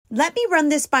Let me run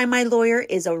this by my lawyer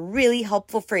is a really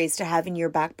helpful phrase to have in your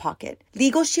back pocket.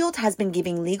 Legal Shield has been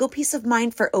giving legal peace of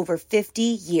mind for over 50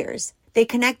 years. They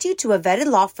connect you to a vetted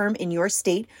law firm in your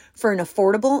state for an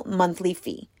affordable monthly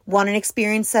fee. Want an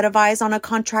experienced set of eyes on a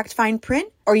contract fine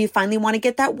print? Or you finally want to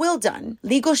get that will done?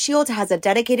 Legal Shield has a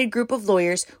dedicated group of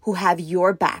lawyers who have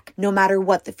your back, no matter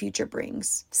what the future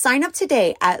brings. Sign up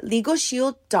today at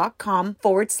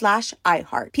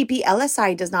LegalShield.com/iHeart.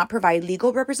 PPLSI does not provide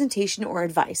legal representation or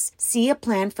advice. See a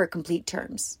plan for complete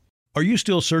terms. Are you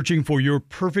still searching for your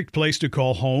perfect place to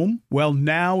call home? Well,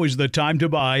 now is the time to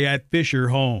buy at Fisher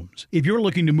Homes. If you're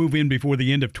looking to move in before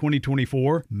the end of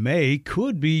 2024, May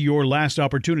could be your last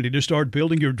opportunity to start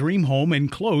building your dream home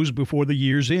and close before the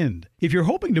year's end. If you're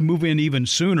hoping to move in even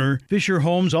sooner, Fisher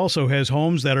Homes also has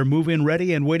homes that are move-in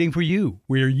ready and waiting for you,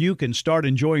 where you can start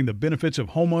enjoying the benefits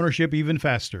of homeownership even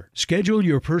faster. Schedule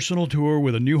your personal tour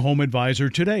with a new home advisor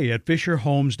today at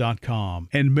FisherHomes.com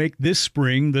and make this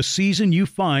spring the season you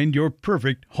find your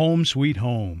perfect home sweet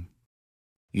home.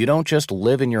 You don't just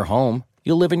live in your home,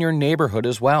 you live in your neighborhood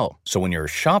as well. So when you're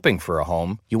shopping for a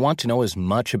home, you want to know as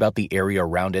much about the area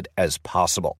around it as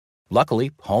possible.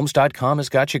 Luckily, Homes.com has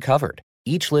got you covered.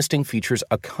 Each listing features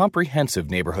a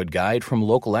comprehensive neighborhood guide from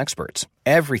local experts.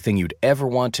 Everything you'd ever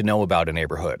want to know about a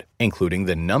neighborhood, including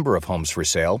the number of homes for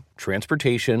sale,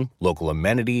 transportation, local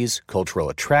amenities, cultural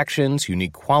attractions,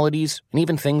 unique qualities, and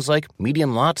even things like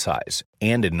median lot size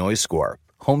and a noise score.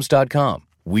 Homes.com.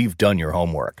 We've done your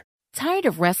homework. Tired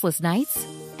of restless nights?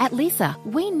 At Leesa,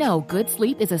 we know good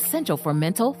sleep is essential for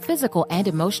mental, physical, and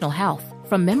emotional health.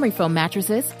 From memory foam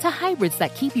mattresses to hybrids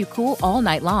that keep you cool all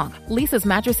night long, Leesa's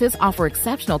mattresses offer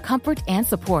exceptional comfort and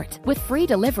support with free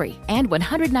delivery and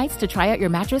 100 nights to try out your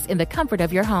mattress in the comfort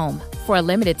of your home. For a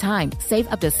limited time,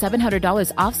 save up to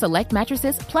 $700 off select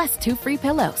mattresses plus 2 free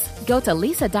pillows. Go to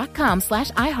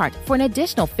Leesa.com/iHeart for an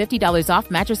additional $50 off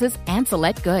mattresses and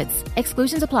select goods.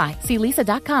 Exclusions apply. See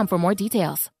Leesa.com for more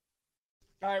details.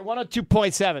 All right,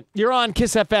 102.7. You're on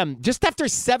Kiss FM. Just after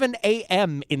 7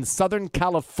 a.m. in Southern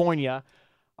California,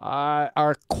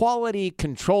 our quality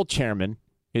control chairman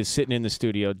is sitting in the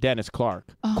studio, Dennis Clark.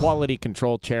 Oh. Quality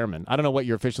control chairman. I don't know what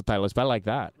your official title is, but I like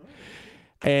that.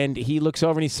 And he looks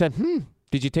over and he said,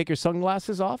 did you take your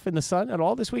sunglasses off in the sun at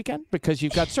all this weekend? Because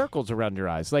you've got circles around your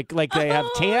eyes. Like they have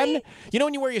tan. You know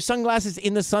when you wear your sunglasses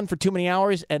in the sun for too many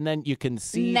hours and then you can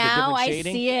see the different shading? Now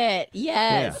I see it.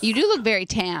 Yes. Yeah. You do look very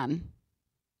tan.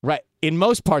 Right. In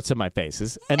most parts of my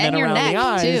faces. And then your around neck, the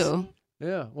eyes. Too.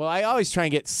 Yeah. Well, I always try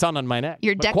and get sun on my neck.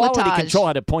 Your but decolletage. Quality control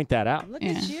had to point that out. Look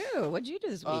at you. What'd you do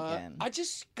this weekend? I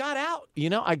just got out.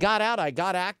 I got out. I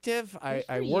got active.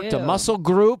 I worked a muscle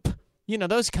group.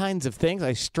 Those kinds of things.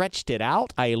 I stretched it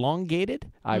out. I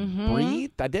elongated. I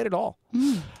breathed. I did it all.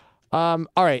 All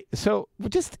right. So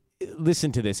just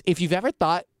listen to this. If you've ever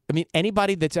thought,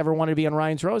 anybody that's ever wanted to be on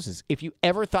Ryan's Roses, if you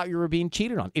ever thought you were being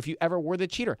cheated on, if you ever were the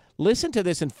cheater, listen to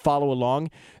this and follow along.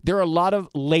 There are a lot of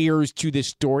layers to this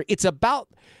story. It's about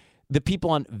the people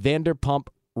on Vanderpump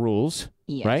Rules,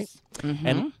 right? Mm-hmm.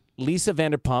 And Lisa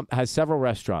Vanderpump has several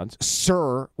restaurants.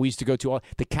 Sir, we used to go to all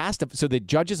the cast of. So the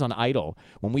judges on Idol,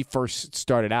 when we first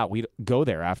started out, we'd go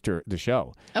there after the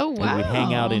show. Oh wow! And we'd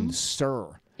hang out in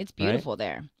Sir. It's beautiful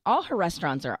there. All her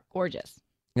restaurants are gorgeous.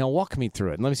 Now walk me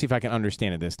through it. Let me see if I can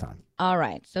understand it this time. All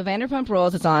right. So Vanderpump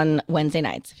Rules is on Wednesday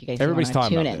nights. If you guys everybody's want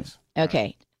to talking tune about in. this.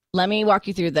 Okay. Let me walk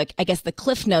you through the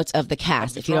cliff notes of the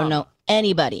cast. If you don't know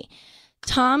anybody.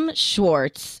 Tom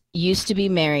Schwartz used to be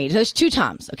married. There's 2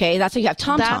 Toms, okay? That's what you have.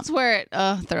 That's where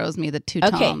it throws me, the 2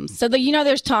 Toms. Okay, so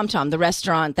there's Tom, the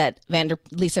restaurant that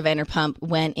Lisa Vanderpump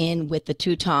went in with the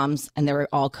 2 Toms, and they were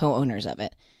all co-owners of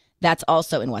it. That's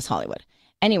also in West Hollywood.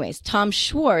 Anyways, Tom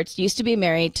Schwartz used to be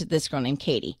married to this girl named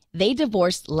Katie. They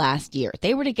divorced last year.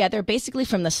 They were together basically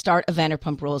from the start of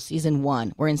Vanderpump Rules season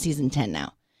 1. We're in season 10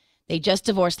 now. They just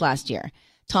divorced last year.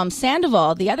 Tom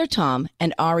Sandoval, the other Tom,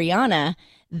 and Ariana,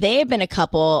 they have been a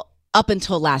couple up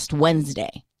until last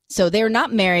Wednesday. So they're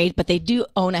not married, but they do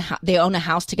own a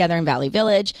house together in Valley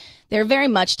Village. They're very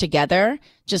much together,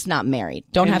 just not married.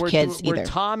 Don't have kids either. Were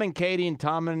Tom and Katie and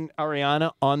Tom and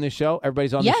Ariana on the show?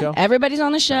 Everybody's on the show? Yeah, everybody's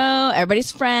on the show.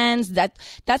 Everybody's friends.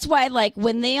 That's why,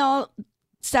 when they all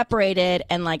separated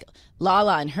and,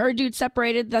 Lala and her dude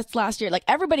separated this last year,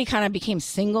 everybody kind of became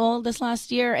single this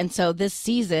last year. And so this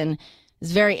season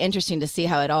is very interesting to see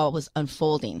how it all was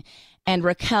unfolding. And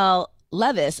Raquel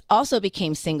Leviss also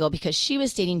became single because she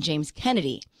was dating James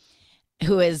Kennedy,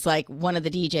 who is one of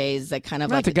the DJs that kind of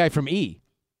Not the guy from E.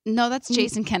 No, that's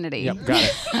Jason Kennedy. Yep, got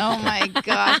it. Oh my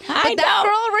god! But that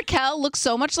girl Raquel looks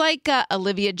so much like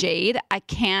Olivia Jade. I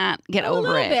can't get over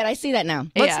a little it. bit. I see that now.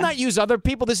 Let's not use other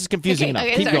people. This is confusing enough.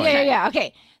 okay, Keep sorry. going. Yeah.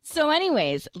 Okay. So,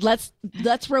 anyways, let's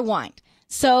rewind.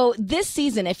 So this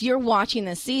season, if you're watching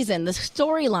this season, the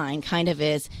storyline kind of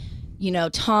is,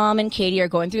 Tom and Katie are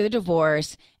going through the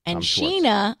divorce, and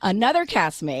Sheena, another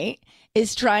castmate,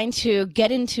 is trying to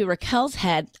get into Raquel's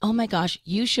head. Oh my gosh,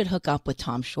 you should hook up with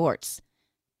Tom Schwartz,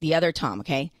 the other Tom.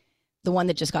 Okay, the one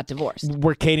that just got divorced.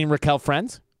 Were Katie and Raquel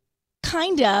friends?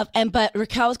 Kind of, but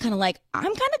Raquel was kind of like, I'm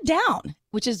kind of down,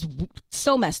 which is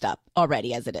so messed up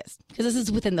already as it is, because this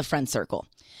is within the friend circle.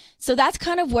 So that's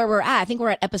kind of where we're at. I think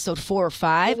we're at episode 4 or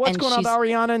 5. Well, what's going on with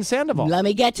Ariana and Sandoval? Let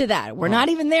me get to that. We're not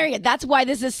even there yet. That's why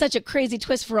this is such a crazy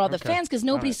twist for all the fans, because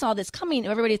nobody saw this coming.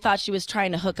 Everybody thought she was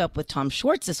trying to hook up with Tom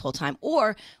Schwartz this whole time.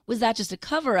 Or was that just a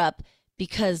cover-up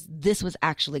because this was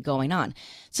actually going on?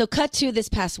 So cut to this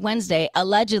past Wednesday,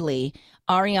 allegedly,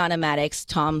 Ariana Madix,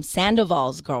 Tom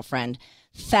Sandoval's girlfriend,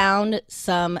 found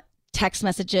some text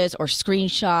messages or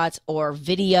screenshots or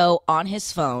video on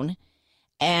his phone.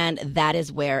 And that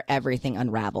is where everything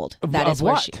unraveled. That is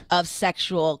where of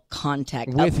sexual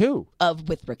contact. With who?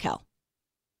 With Raquel.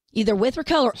 Either with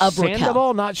Raquel or of Raquel.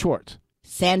 Sandoval, not Schwartz.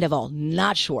 Sandoval,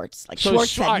 not Schwartz. Like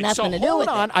Schwartz had nothing to do with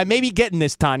it. I may be getting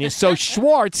this, Tanya. So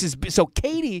Schwartz is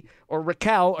Katie or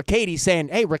Raquel or Katie saying,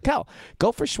 "Hey, Raquel,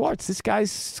 go for Schwartz. This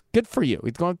guy's good for you.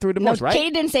 He's going through divorce, right?"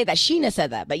 Katie didn't say that. Sheena said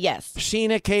that, but yes.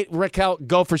 Sheena, Kate, Raquel,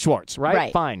 go for Schwartz, right?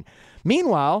 Right. Fine.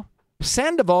 Meanwhile,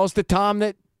 Sandoval's the Tom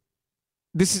that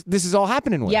this is all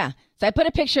happening with. Yeah. So I put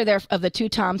a picture there of the two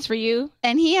Toms for you.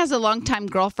 And he has a longtime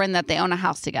girlfriend that they own a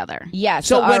house together. Yeah.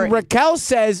 So when Raquel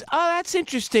says, "Oh, that's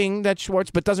interesting," that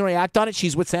Schwartz, but doesn't react on it,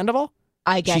 she's with Sandoval?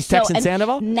 I guess she's texting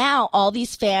Sandoval? Now all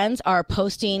these fans are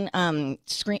posting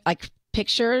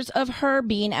pictures of her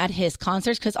being at his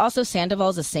concerts, because also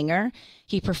Sandoval's a singer.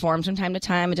 He performs from time to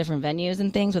time at different venues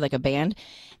and things with like a band.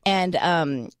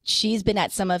 And she's been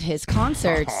at some of his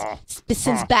concerts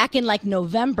since back in like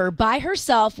November by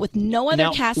herself with no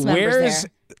other cast members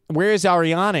there. Where's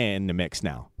Ariana in the mix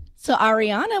now? So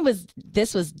Ariana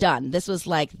this was done. This was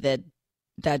like the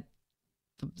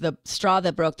straw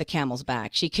that broke the camel's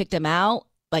back. She kicked him out.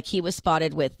 Like he was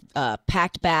spotted with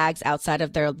packed bags outside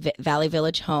of their Valley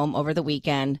Village home over the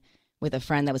weekend with a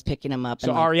friend that was picking him up.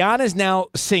 So Ariana's now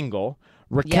single.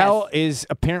 Raquel is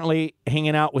apparently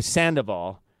hanging out with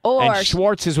Sandoval. And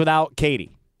Schwartz is without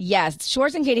Katie. Yes,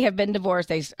 Schwartz and Katie have been divorced.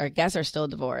 They, I guess, are still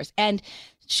divorced. And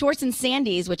Schwartz and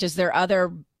Sandy's, which is their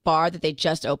other bar that they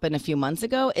just opened a few months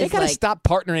ago, They got to stop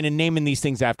partnering and naming these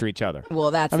things after each other.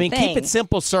 Well, that's the thing. Keep it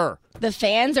simple, sir. The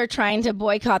fans are trying to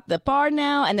boycott the bar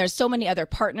now, and there's so many other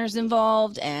partners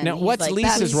involved. And now, what's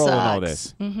Lisa's role in all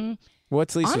this? Mm-hmm.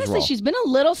 What's Lisa's role? Honestly, she's been a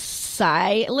little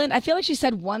silent. I feel like she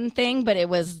said one thing, but it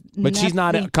was But she's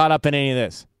not caught up in any of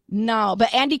this. No,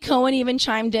 but Andy Cohen even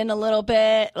chimed in a little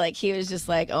bit. Like, he was just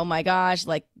like, oh my gosh,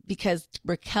 like, because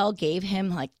Raquel gave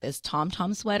him like this Tom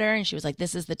sweater, and she was like,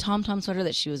 this is the Tom sweater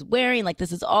that she was wearing. Like,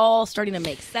 this is all starting to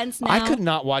make sense now. I could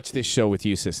not watch this show with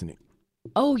you, Sissany.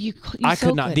 Oh, you I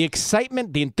could not. The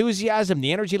excitement, the enthusiasm,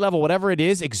 the energy level, whatever it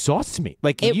is, exhausts me.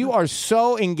 Like, you are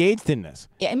so engaged in this.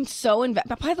 I'm so invested.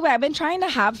 But by the way, I've been trying to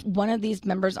have one of these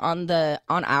members on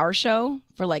our show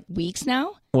for like weeks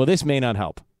now. Well, this may not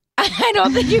help. I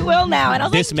don't think you will now. And I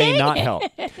was this like, may not help.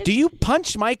 Do you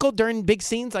punch Michael during big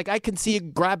scenes? Like, I can see you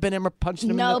grabbing him or punching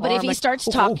him in the arm. No, but if he starts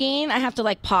talking, I have to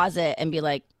like pause it and be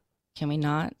like, can we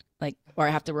not? Like, or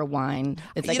I have to rewind.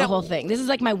 It's like the whole thing. This is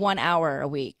like my 1 hour a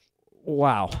week.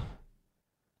 Wow.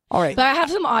 All right. But I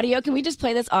have some audio. Can we just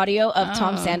play this audio of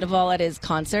Tom Sandoval at his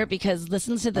concert? Because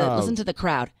listen to the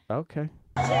crowd. Okay.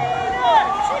 Wow.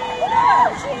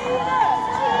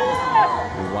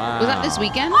 Was that this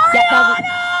weekend?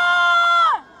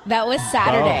 That was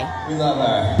Saturday.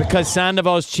 Because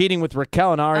Sandoval's cheating with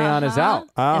Raquel and Ariana's out.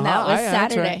 And that was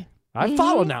Saturday. I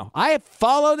follow now. I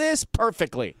follow this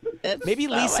perfectly. Maybe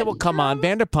Lisa will come on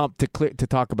Vanderpump to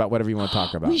talk about whatever you want to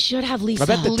talk about. We should have Lisa. I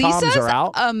bet the Toms Lisa's are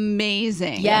out.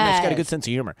 Amazing. Yeah, she's got a good sense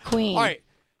of humor. Queen. All right.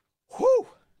 Whew.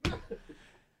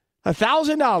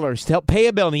 $1,000 to help pay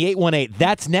a bill in the 818.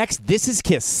 That's next. This is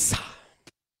Kiss.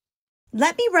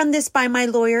 Let me run this by my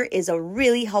lawyer is a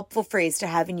really helpful phrase to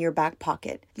have in your back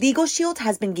pocket. Legal Shield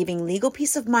has been giving legal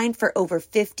peace of mind for over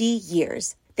 50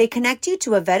 years. They connect you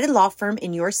to a vetted law firm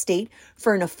in your state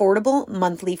for an affordable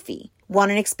monthly fee.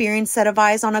 Want an experienced set of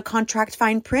eyes on a contract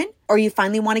fine print? Or you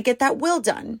finally want to get that will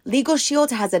done? Legal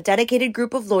Shield has a dedicated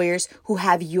group of lawyers who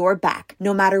have your back,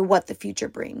 no matter what the future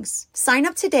brings. Sign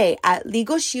up today at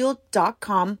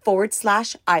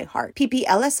LegalShield.com/iHeart.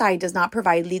 PPLSI does not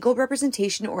provide legal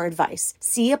representation or advice.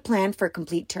 See a plan for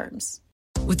complete terms.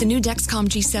 With the new Dexcom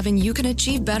G7, you can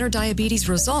achieve better diabetes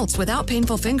results without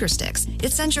painful finger sticks.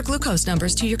 It sends your glucose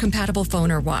numbers to your compatible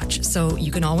phone or watch, so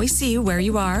you can always see where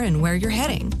you are and where you're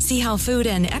heading. See how food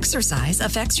and exercise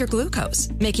affects your glucose,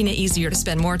 making it easier to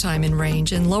spend more time in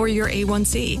range and lower your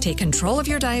A1C. Take control of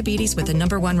your diabetes with the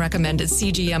 #1 recommended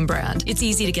CGM brand. It's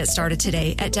easy to get started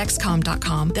today at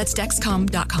Dexcom.com. That's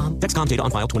Dexcom.com. Dexcom data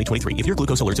on file 2023. If your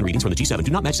glucose alerts and readings from the G7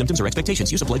 do not match symptoms or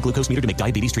expectations, use a blood glucose meter to make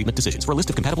diabetes treatment decisions. For a list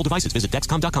of compatible devices, visit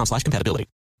Dexcom.com/compatibility.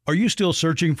 Are you still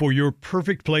searching for your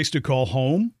perfect place to call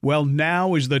home? Well,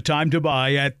 now is the time to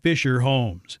buy at Fisher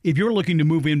Homes. If you're looking to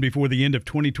move in before the end of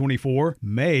 2024,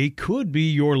 May could be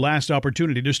your last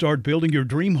opportunity to start building your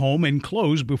dream home and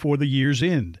close before the year's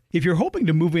end. If you're hoping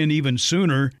to move in even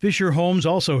sooner, Fisher Homes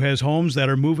also has homes that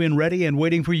are move-in ready and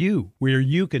waiting for you, where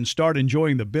you can start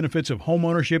enjoying the benefits of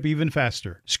homeownership even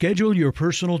faster. Schedule your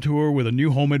personal tour with a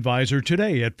new home advisor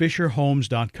today at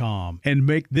FisherHomes.com and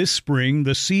make this spring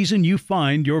the season you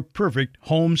find your perfect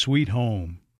home sweet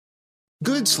home.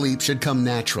 Good sleep should come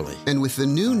naturally, and with the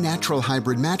new Natural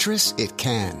Hybrid mattress, it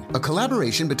can. A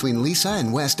collaboration between Lisa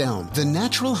and West Elm, the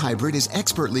Natural Hybrid is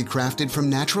expertly crafted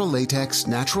from natural latex,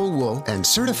 natural wool, and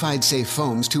certified safe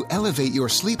foams to elevate your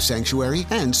sleep sanctuary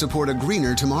and support a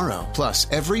greener tomorrow. Plus,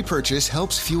 every purchase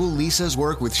helps fuel Lisa's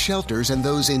work with shelters and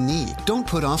those in need. Don't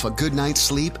put off a good night's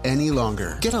sleep any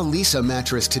longer. Get a Lisa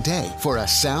mattress today for a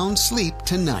sound sleep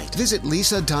tonight. Visit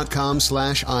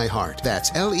lisa.com/iHeart. That's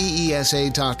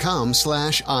LEESA.com/iHeart.